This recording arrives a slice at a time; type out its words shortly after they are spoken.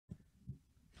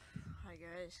Hi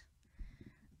guys.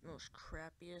 Most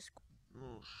crappiest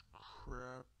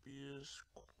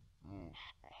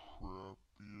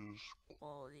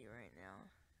quality right now.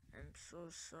 I'm so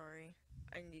sorry.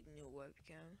 I need a new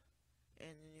webcam and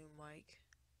a new mic.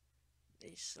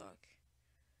 They suck.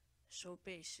 So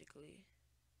basically,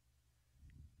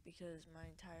 because my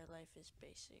entire life is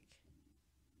basic.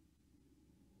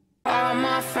 All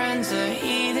my friends are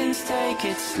heathens, take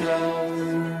it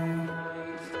slow.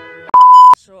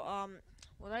 So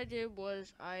what I did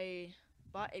was I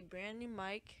bought a brand new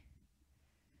mic,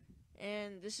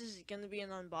 and this is gonna be an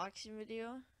unboxing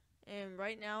video. And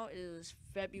right now it is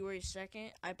February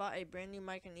 2nd. I bought a brand new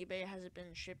mic on eBay. It hasn't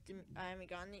been shipped. I haven't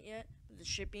gotten it yet. But it's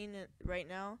shipping it right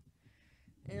now.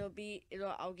 And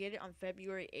I'll get it on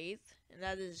February 8th. And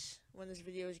that is when this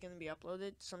video is going to be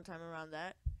uploaded. Sometime around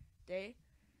that day.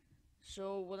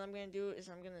 So what I'm going to do is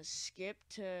I'm going to skip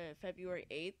to February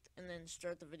 8th. And then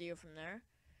start the video from there.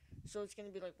 So it's going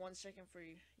to be like 1 second for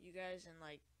you guys. And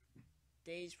like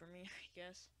days for me, I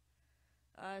guess.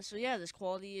 So yeah,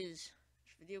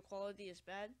 video quality is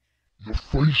bad. Your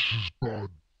face is bad,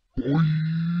 boy.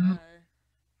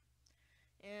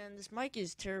 And this mic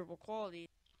is terrible quality.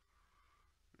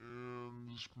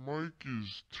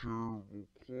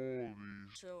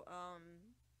 So,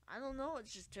 I don't know,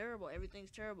 it's just terrible.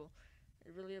 Everything's terrible.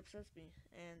 It really upsets me.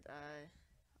 And,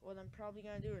 what I'm probably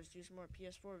gonna do is do some more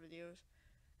PS4 videos.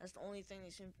 That's the only thing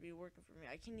that seems to be working for me.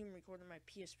 I can't even record on my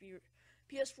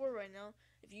PS4 right now.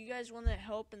 If you guys want to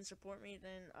help and support me,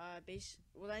 then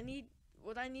what I need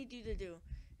you to do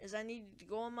is I need to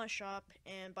go on my shop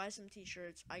and buy some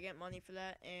t-shirts. I get money for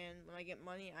that, and when I get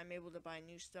money, I'm able to buy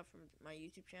new stuff from my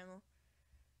YouTube channel,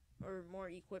 or more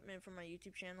equipment from my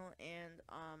YouTube channel. And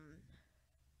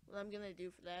what I'm gonna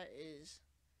do for that is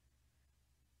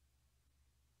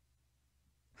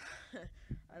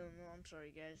I don't know. I'm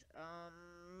sorry, guys.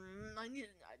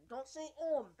 Don't say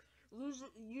lose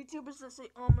YouTubers that say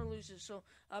are losers. So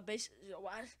basically,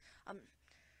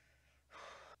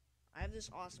 I have this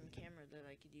awesome camera that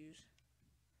I could use.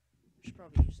 Should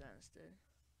probably use that instead.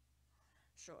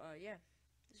 So yeah,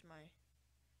 this is my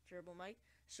terrible mic.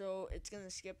 So it's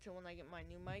gonna skip to when I get my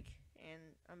new mic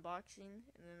and unboxing,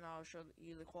 and then I'll show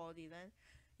you the quality then.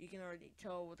 You can already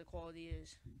tell what the quality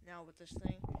is now with this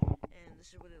thing, and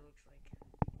this is what it looks like.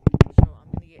 So I'm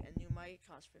gonna get a new mic. It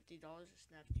costs $50. It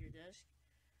snaps to your desk.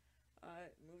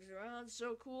 It moves around,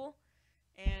 so cool.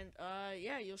 And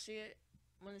yeah, you'll see it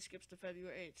when it skips to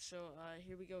February 8th. So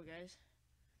here we go, guys.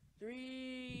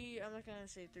 I'm not gonna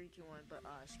say 3, 2, 1, but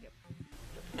skip.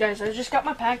 Guys, I just got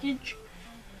my package,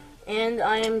 and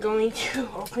I am going to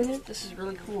open it. This is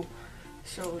really cool.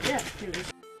 So yeah, here it is.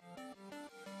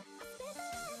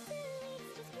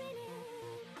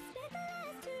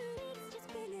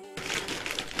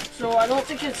 So I don't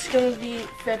think it's gonna be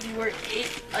February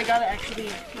 8th. I got it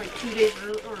actually like 2 days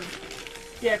early, or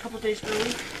yeah, a couple days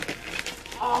early.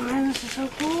 Oh man, this is so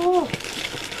cool!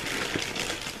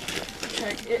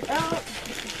 Check it out.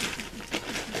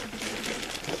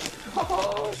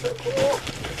 Oh, so cool!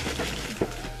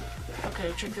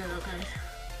 Okay, check that out, guys.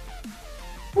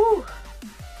 Woo!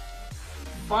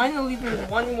 Finally been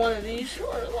wanting one of these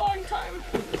for a long time.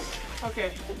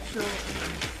 Okay, so.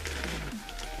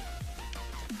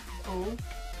 Oh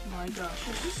my gosh,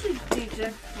 is this the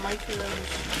exact mic that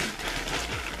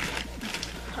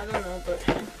I don't know, but.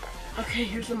 Okay,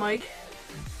 here's the mic.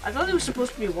 I thought it was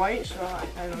supposed to be white, so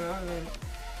I don't know. And then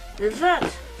there's that.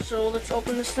 So let's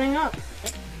open this thing up.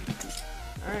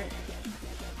 Alright.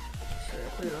 So I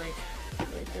put it like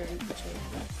right there in between.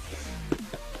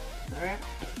 Alright.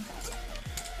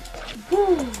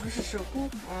 Whew, this is so cool.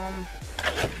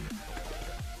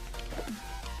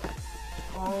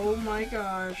 Oh my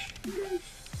gosh.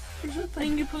 Here's a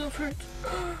thing you put over it.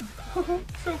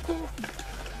 So cool.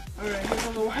 Alright, here's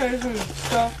all the wires and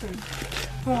stuff, and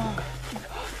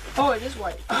oh, it is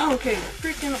white. Oh, okay,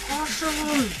 freaking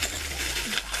awesome.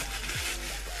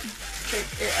 Check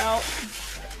it out.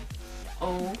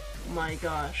 Oh my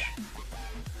gosh.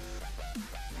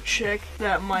 Check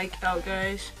that mic out,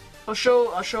 guys. I'll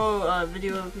show a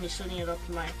video of me setting it up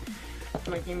in my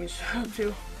gaming setup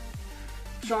too.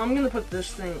 So I'm gonna put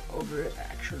this thing over it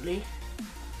actually.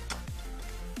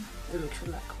 It looks a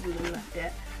lot cooler like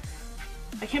that.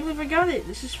 I can't believe I got it.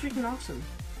 This is freaking awesome.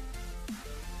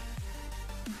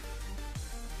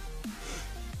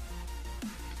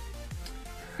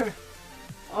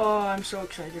 Oh, I'm so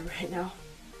excited right now.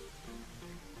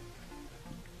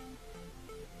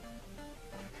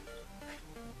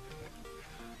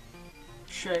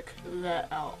 Check that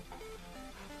out.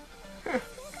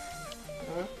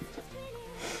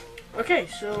 Okay,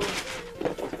 so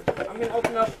I'm gonna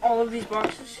open up all of these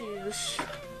boxes. See this.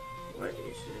 What is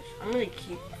this? I'm gonna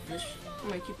keep this. I'm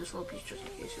gonna keep this little piece just in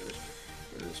case it was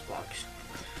in this box.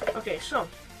 Okay, so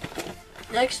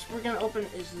next we're gonna open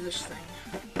is this thing.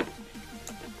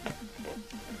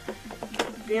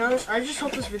 To be honest, I just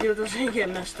hope this video doesn't get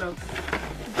messed up.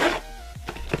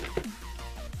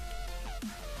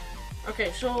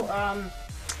 Okay, so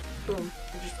boom,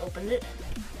 I just opened it.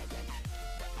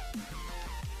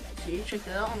 See, check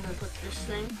that out. I'm gonna put this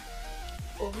thing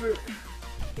over it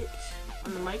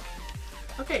on the mic.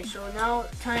 Okay, so now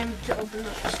time to open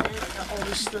up the stand. I got all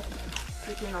this stuff,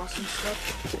 freaking awesome stuff.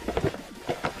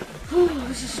 Whew,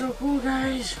 this is so cool,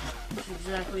 guys. This is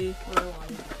exactly what I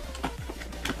wanted.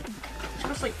 It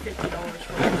costs like $50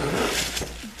 for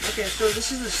this. Okay, so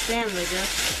this is the stand, I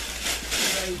guess.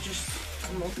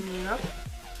 I'm opening it up.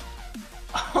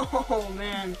 Oh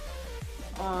man.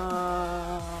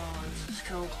 This is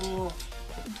so cool.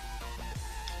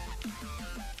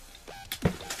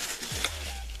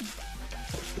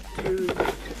 Dude. I'm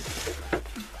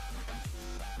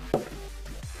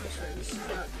sorry, this is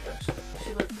not the best.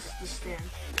 See, look, this is the stand.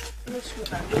 Let me scoot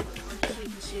back real quick so you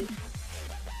can see.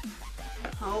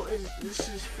 This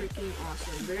is freaking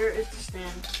awesome. There is the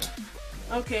stand.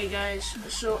 Okay, guys,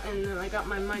 so, and then I got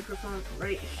my microphone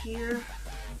right here.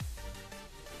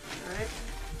 Alright.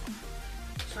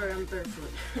 Sorry, I'm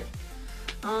barefoot.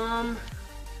 Have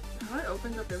I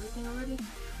opened up everything already?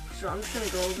 So I'm just gonna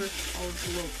go over all of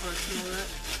the little parts and all that.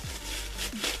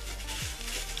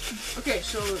 Okay,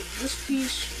 so this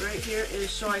piece right here is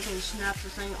so I can snap the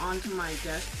thing onto my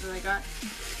desk that I got.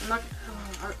 I'm not.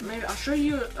 Maybe I'll show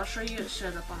you. I'll show you it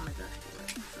set up on my desk.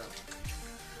 Already, so,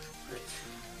 right.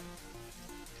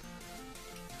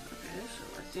 Okay, so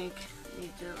I think I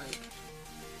need to like.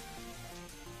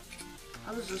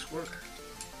 How does this work?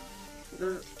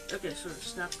 Okay, so it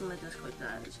snaps on my desk like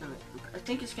that. It's gonna. I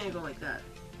think it's gonna go like that.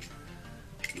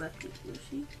 Left it. You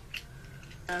see?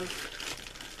 I have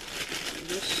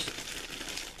this.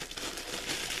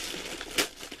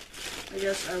 I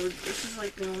guess I would. This is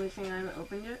like the only thing I haven't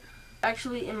opened yet.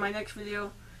 Actually, in my next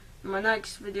video,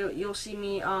 you'll see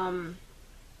me.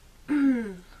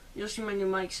 You'll see my new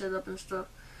mic setup and stuff.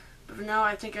 But for now,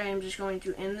 I think I am just going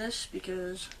to end this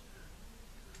because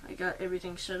I got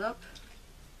everything set up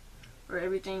or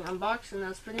everything unboxed, and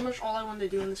that's pretty much all I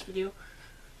wanted to do in this video.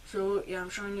 So yeah, I'm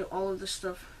showing you all of this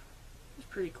stuff. It's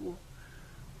pretty cool.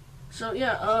 So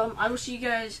yeah, I will see you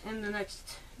guys in the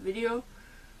next video.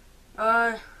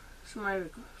 So my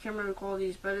camera quality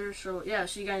is better. So yeah,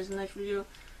 see you guys in the next video.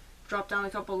 Drop down a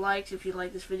couple likes if you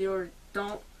like this video, or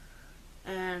don't.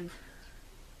 And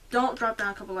don't drop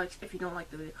down a couple likes if you don't like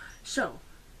the video. So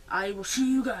I will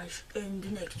see you guys in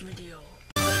the next video.